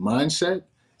mindset,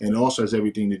 and also has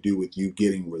everything to do with you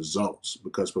getting results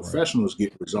because right. professionals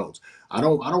get results. I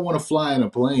don't want to fly in a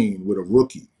plane with a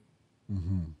rookie.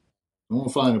 Mm-hmm. I'm gonna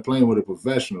find a plane with a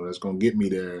professional that's gonna get me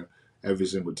there every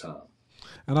single time.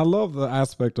 And I love the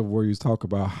aspect of where you talk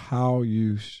about how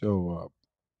you show up.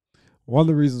 One of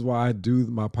the reasons why I do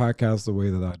my podcast the way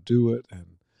that I do it and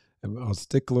am a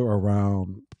stickler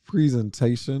around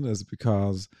presentation is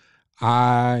because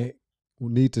I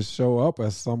need to show up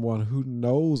as someone who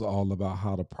knows all about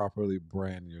how to properly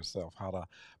brand yourself, how to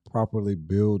properly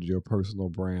build your personal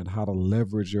brand, how to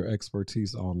leverage your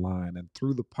expertise online. And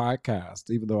through the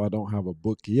podcast, even though I don't have a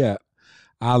book yet,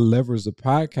 I leverage the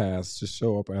podcast to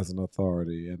show up as an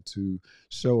authority and to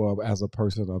show up as a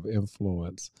person of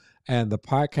influence. And the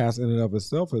podcast, in and of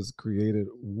itself, has created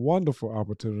wonderful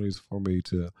opportunities for me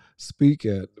to speak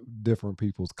at different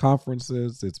people's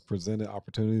conferences. It's presented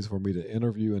opportunities for me to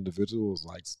interview individuals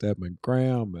like Stedman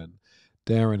Graham and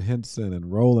Darren Henson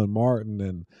and Roland Martin,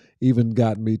 and even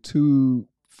got me two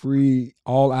free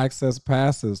all access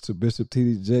passes to Bishop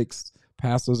T.D. Jakes'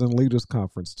 Pastors and Leaders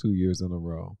Conference 2 years in a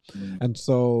row. Mm. And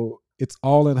so it's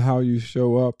all in how you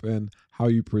show up and how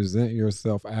you present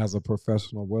yourself as a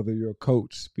professional, whether you're a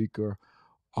coach, speaker,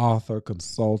 author,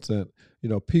 consultant.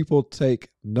 People take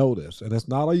notice. And it's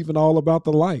not even all about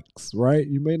the likes, right?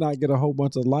 You may not get a whole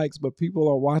bunch of likes, but people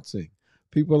are watching.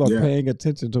 People are Yeah, paying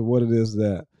attention to what it is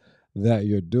that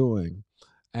you're doing.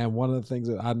 And one of the things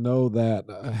that I know that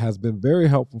has been very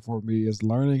helpful for me is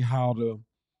learning how to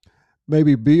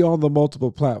maybe be on the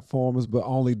multiple platforms, but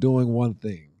only doing one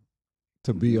thing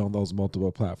to be hmm on those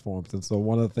multiple platforms. And so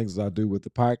one of the things that I do with the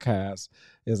podcast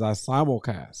is I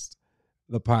simulcast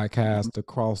the podcast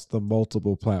across the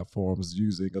multiple platforms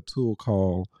using a tool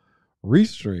called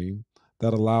Restream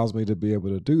that allows me to be able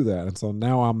to do that. And so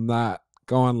now I'm not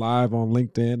going live on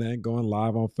LinkedIn and going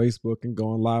live on Facebook and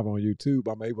going live on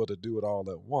YouTube. I'm able to do it all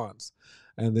at once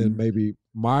and then maybe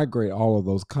migrate all of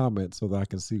those comments so that I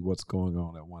can see what's going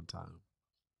on at one time.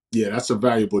 yeah, that's a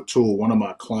valuable tool. One of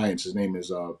my clients, his name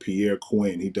is Pierre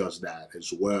Quinn. He does that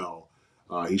as well.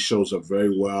 He shows up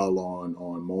very well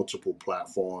on multiple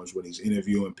platforms when he's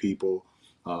interviewing people.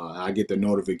 I get the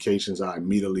notifications. I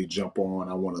immediately jump on.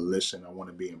 I want to listen. I want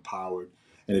to be empowered.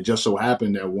 And it just so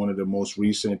happened that one of the most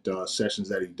recent sessions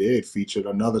that he did featured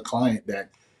another client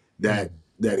that Mm.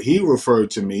 that he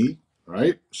referred to me.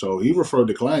 Right, so he referred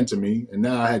the client to me, and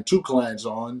now I had two clients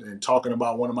on and talking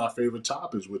about one of my favorite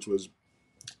topics, which was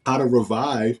how to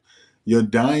revive your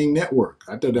dying network.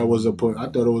 I thought it was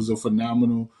a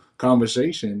phenomenal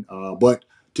conversation. But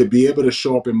to be able to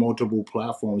show up in multiple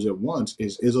platforms at once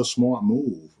is a smart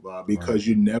move Right. because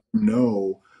you never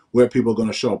know where people are going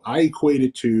to show up. I equate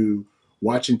it to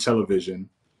watching television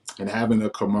and having a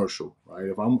commercial. Right?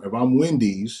 If I'm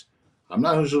Wendy's, I'm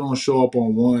not just going to show up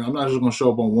on one. I'm not just going to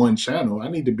show up on one channel. I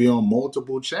need to be on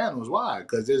multiple channels. Why?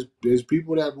 Because there's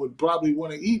people that would probably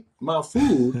want to eat my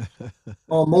food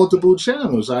on multiple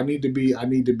channels. I need to be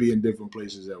in different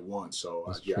places at once. So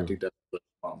That's yeah, I true. think that's a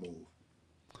smart move.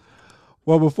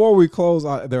 Well, before we close,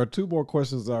 there are two more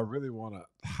questions that I really want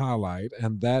to highlight.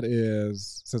 And that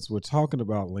is, since we're talking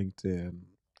about LinkedIn,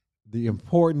 the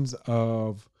importance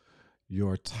of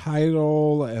your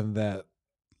title and that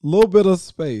little bit of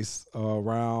space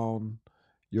around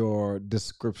your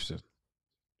description.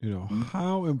 Mhm.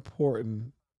 How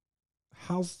important,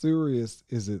 how serious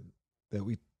is it that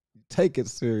we take it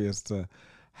serious to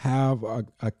have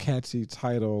a catchy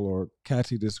title or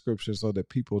catchy description so that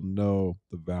people know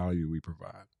the value we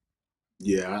provide?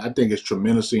 Yeah, I think it's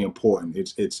tremendously important.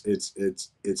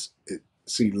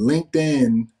 See,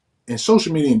 LinkedIn and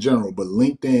social media in general, but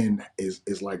LinkedIn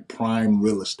is like prime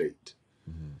real estate.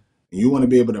 Mhm. You want to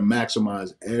be able to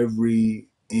maximize every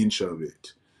inch of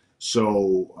it.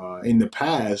 So in the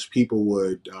past, people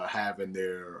would have in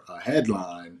their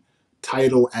headline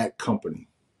title at company.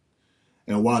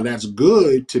 And while that's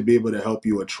good to be able to help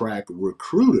you attract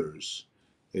recruiters,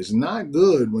 it's not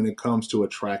good when it comes to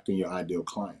attracting your ideal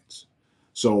clients.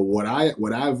 So what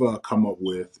I've come up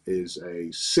with is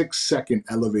a 6 second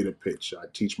elevator pitch. I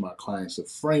teach my clients a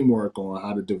framework on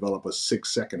how to develop a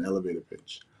 6 second elevator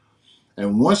pitch.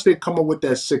 And once they come up with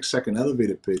that 6 second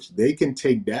elevator pitch, they can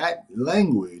take that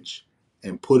language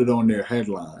and put it on their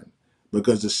headline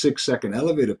because the 6 second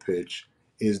elevator pitch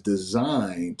is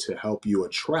designed to help you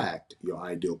attract your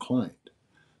ideal client.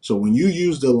 So when you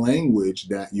use the language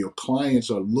that your clients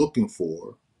are looking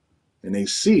for and they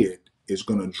see it, it's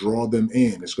going to draw them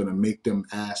in. It's going to make them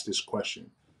ask this question.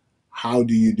 How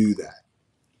do you do that?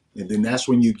 And then that's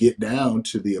when you get down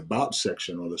to the about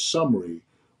section or the summary,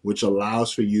 which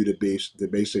allows for you to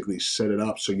basically set it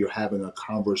up so you're having a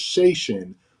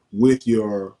conversation with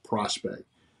your prospect.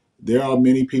 There are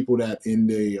many people that in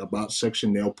the about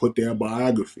section they'll put their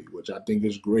biography, which I think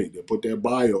is great. They'll put their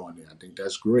bio on there. I think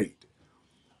that's great.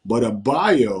 But a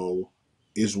bio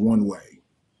is one way.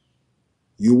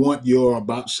 You want your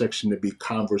about section to be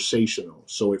conversational.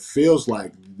 So it feels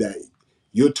like that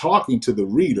you're talking to the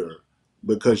reader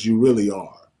because you really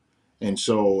are. And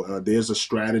so there's a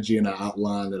strategy and an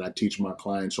outline that I teach my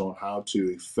clients on how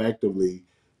to effectively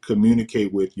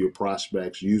communicate with your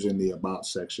prospects using the about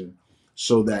section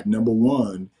so that number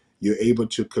one, you're able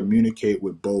to communicate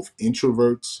with both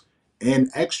introverts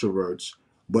and extroverts,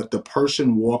 but the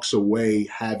person walks away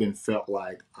having felt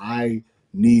like, I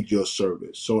need your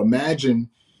service. So imagine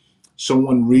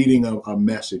someone reading a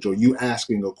message or you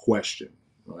asking a question,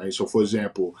 right? So for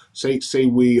example, say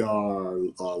we are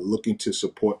looking to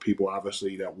support people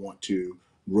obviously that want to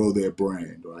grow their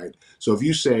brand, right? So if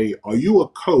you say, are you a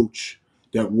coach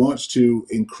that wants to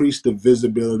increase the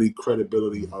visibility,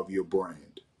 credibility Mhm. of your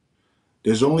brand?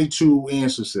 There's only two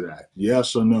answers to that,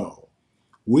 yes or no.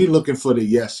 We're looking for the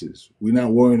yeses. We're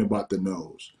not worrying about the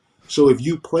nos. So if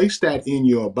you place that in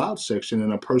your about section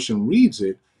and a person reads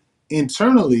it,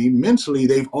 internally, mentally,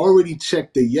 they've already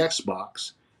checked the yes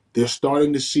box. They're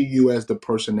starting to see you as the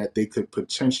person that they could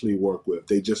potentially work with.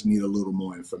 They just need a little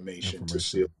more information to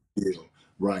seal Information. the deal.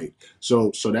 Right.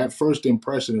 So that first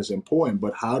impression is important,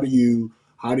 but how do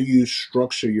you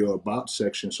structure your about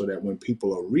section so that when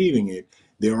people are reading it,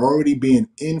 they're already being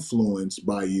influenced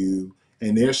by you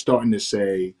and they're starting to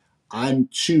say, I'm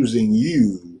choosing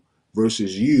you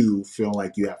versus you feeling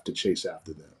like you have to chase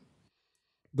after them.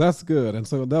 That's good. And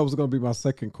so that was going to be my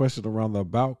second question around the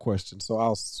about question. So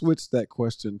I'll switch that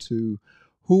question to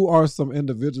who are some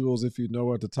individuals, if you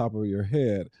know at the top of your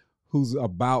head, whose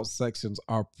about sections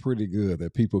are pretty good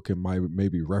that people can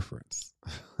maybe reference?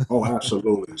 Oh,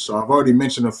 absolutely. So I've already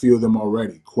mentioned a few of them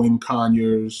already. Quinn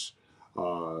Conyers,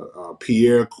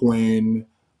 Pierre Quinn,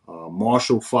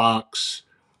 Marshall Fox,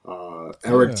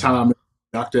 Eric Yeah, Thomas,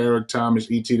 Dr. Eric Thomas,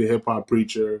 E.T. the Hip Hop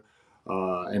Preacher.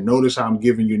 And notice how I'm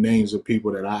giving you names of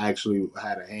people that I actually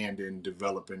had a hand in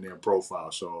developing their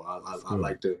profile. So that's I good.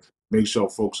 like to make sure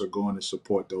folks are going to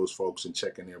support those folks and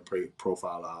checking their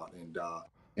profile out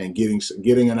and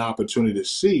getting an opportunity to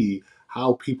see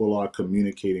how people are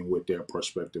communicating with their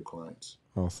prospective clients.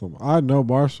 Awesome. I know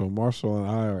Marshall. Marshall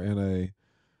and I are in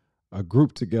a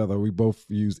group together. We both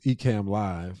use Ecamm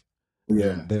Live, Yeah.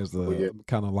 and there's Oh, a yeah.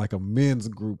 kind of like a men's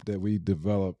group that we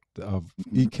developed of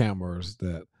Mhm. e-cammers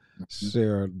that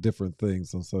share different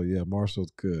things. And so, yeah,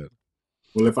 Marshall's good.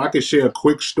 Well, if I could share a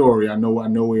quick story, I know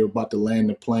we're about to land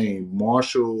the plane.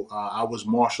 Marshall, I was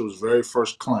Marshall's very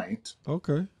first client,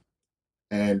 Okay.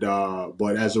 and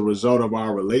but as a result of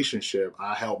our relationship,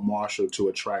 I helped Marshall to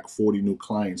attract 40 new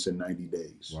clients in 90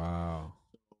 days. Wow.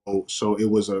 So it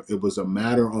was a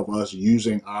matter of us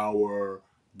using our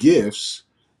gifts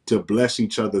to bless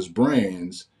each other's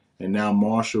brands. And now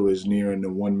Marshall is nearing the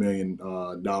 $1 million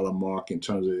mark in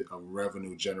terms of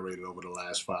revenue generated over the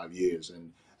last 5 years.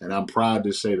 And I'm proud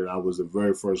to say that I was the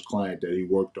very first client that he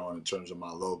worked on in terms of my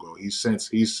logo. He's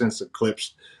since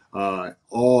eclipsed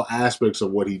all aspects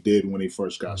of what he did when he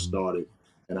first got Mhm. started.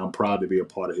 And I'm proud to be a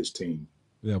part of his team.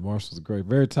 Yeah, Marshall's great.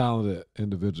 Very talented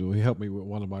individual. He helped me with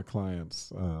one of my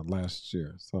clients last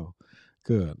year. So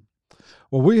good.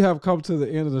 Well, we have come to the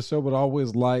end of the show, but I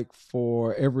always like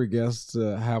for every guest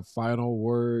to have final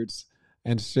words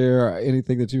and share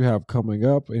anything that you have coming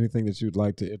up, anything that you'd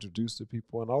like to introduce to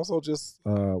people, and also just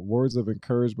words of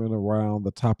encouragement around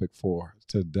the topic for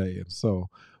today. And so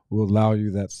we'll allow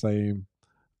you that same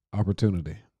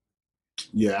opportunity.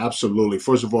 Yeah, absolutely.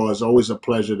 First of all, it's always a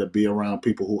pleasure to be around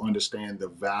people who understand the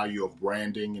value of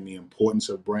branding and the importance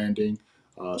of branding.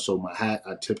 So my hat,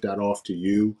 I tip that off to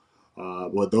you.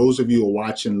 Well, those of you who are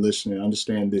watching, listening,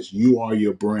 understand this. You are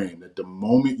your brand. At the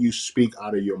moment you speak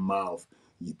out of your mouth,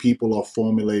 people are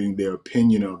formulating their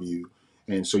opinion of you.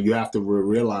 And so you have to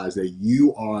realize that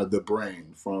you are the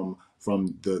brand from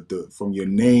your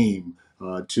name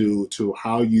to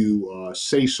how you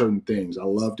say certain things. I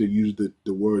love to use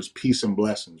the words peace and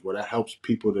blessings. Well, that helps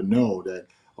people to know that,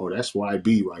 oh, that's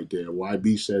YB right there.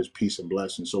 YB says peace and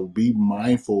blessings. So be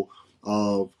mindful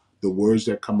of the words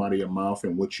that come out of your mouth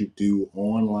and what you do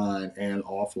online and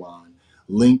offline.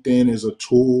 LinkedIn is a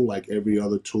tool like every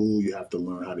other tool. You have to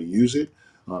learn how to use it.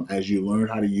 As you learn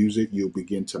how to use it, you'll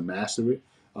begin to master it.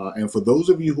 And for those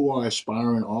of you who are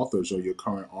aspiring authors or your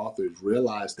current authors,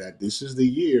 realize that this is the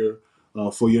year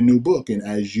for your new book. And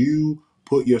as you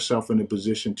put yourself in a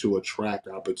position to attract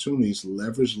opportunities,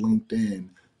 leverage LinkedIn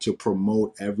to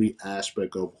promote every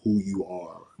aspect of who you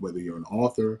are, whether you're an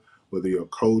author, whether you're a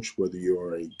coach, whether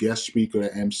you're a guest speaker,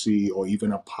 MC, or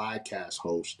even a podcast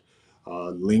host.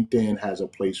 LinkedIn has a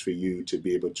place for you to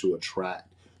be able to attract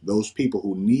those people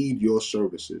who need your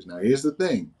services. Now, here's the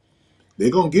thing, they're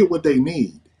going to get what they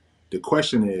need. The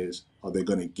question is, are they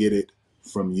going to get it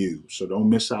from you. So don't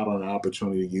miss out on the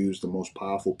opportunity to use the most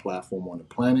powerful platform on the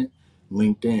planet,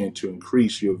 LinkedIn, to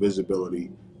increase your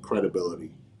visibility,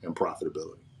 credibility, and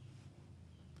profitability.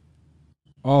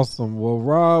 Awesome. Well,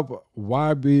 Rob,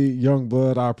 YB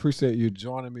Youngblood, I appreciate you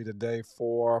joining me today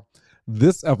for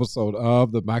this episode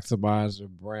of the Maximize Your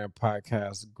Brand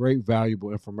podcast. Great,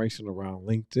 valuable information around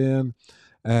LinkedIn.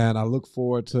 And I look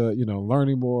forward to,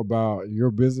 learning more about your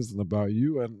business and about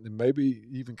you, and maybe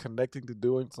even connecting to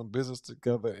doing some business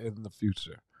together in the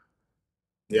future.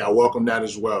 Yeah, I welcome that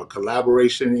as well.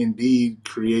 Collaboration indeed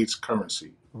creates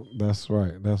currency. That's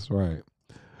right. That's right.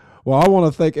 Well, I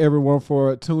want to thank everyone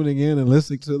for tuning in and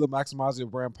listening to the Maximize Your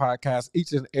Brand podcast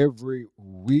each and every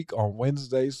week on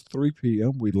Wednesdays, 3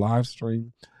 p.m. We live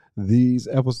stream these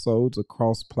episodes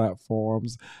across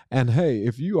platforms. And hey,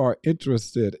 if you are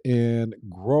interested in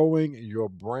growing your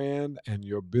brand and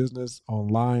your business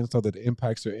online so that it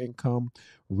impacts your income,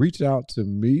 reach out to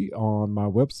me on my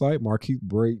website,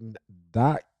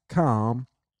 markeithbrayton.com,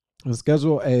 and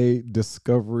schedule a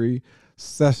discovery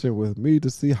session with me to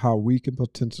see how we can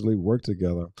potentially work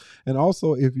together. And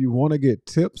also, if you want to get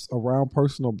tips around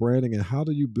personal branding and how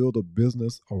do you build a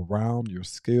business around your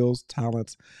skills,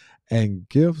 talents, and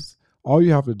gifts, all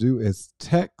you have to do is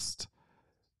text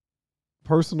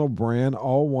personal brand,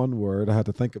 all one word. I had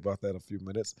to think about that a few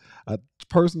minutes.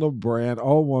 Personal brand,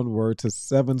 all one word, to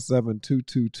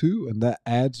 77222, and that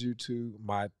adds you to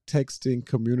my texting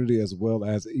community as well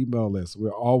as email list. We're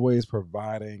always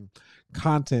providing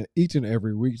content each and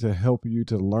every week to help you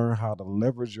to learn how to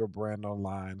leverage your brand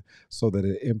online so that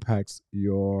it impacts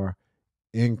your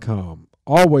income.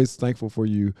 Always thankful for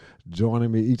you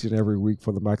joining me each and every week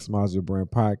for the Maximize Your Brand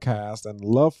podcast, and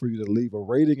love for you to leave a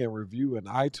rating and review in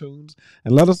iTunes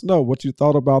and let us know what you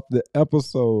thought about the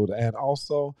episode, and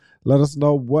also let us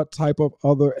know what type of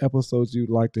other episodes you'd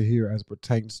like to hear as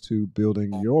pertains to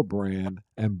building your brand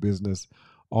and business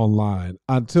online.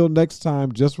 Until next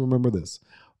time, just remember this: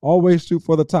 always shoot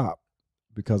for the top,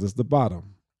 because it's the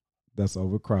bottom that's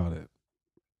overcrowded.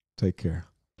 Take care.